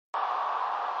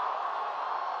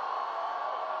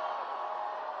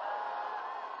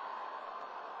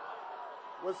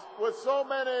with so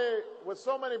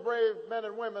many brave men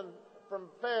and women from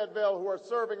Fayetteville who are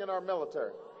serving in our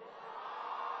military.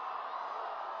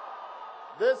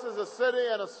 This is a city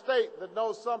and a state that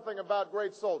knows something about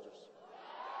great soldiers.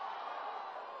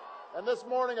 And this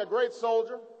morning, a great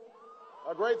soldier,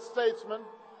 a great statesman,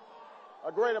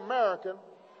 a great American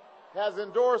has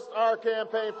endorsed our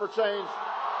campaign for change.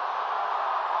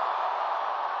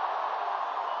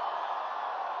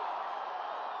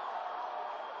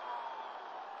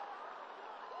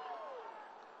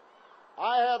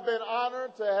 I have been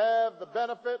honored to have the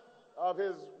benefit of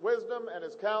his wisdom and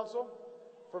his counsel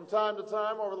from time to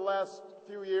time over the last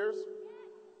few years.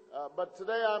 But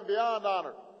today I'm beyond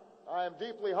honored. I am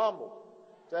deeply humbled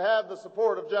to have the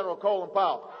support of General Colin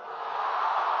Powell.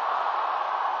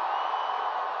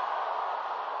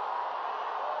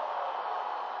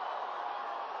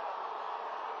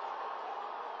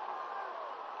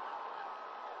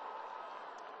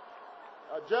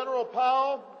 General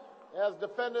Powell has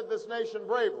defended this nation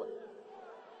bravely.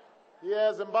 He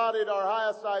has embodied our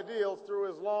highest ideals through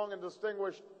his long and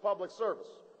distinguished public service.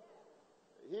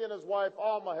 He and his wife,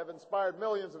 Alma, have inspired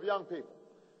millions of young people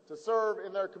to serve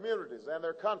in their communities and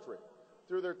their country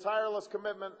through their tireless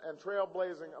commitment and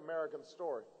trailblazing American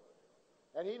story.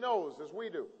 And he knows, as we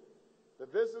do,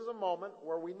 that this is a moment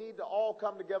where we need to all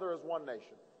come together as one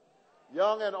nation.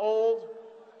 Young and old,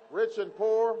 rich and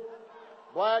poor,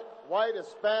 black, white,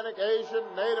 Hispanic, Asian,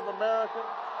 Native American,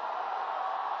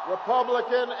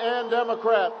 Republican, and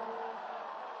Democrat.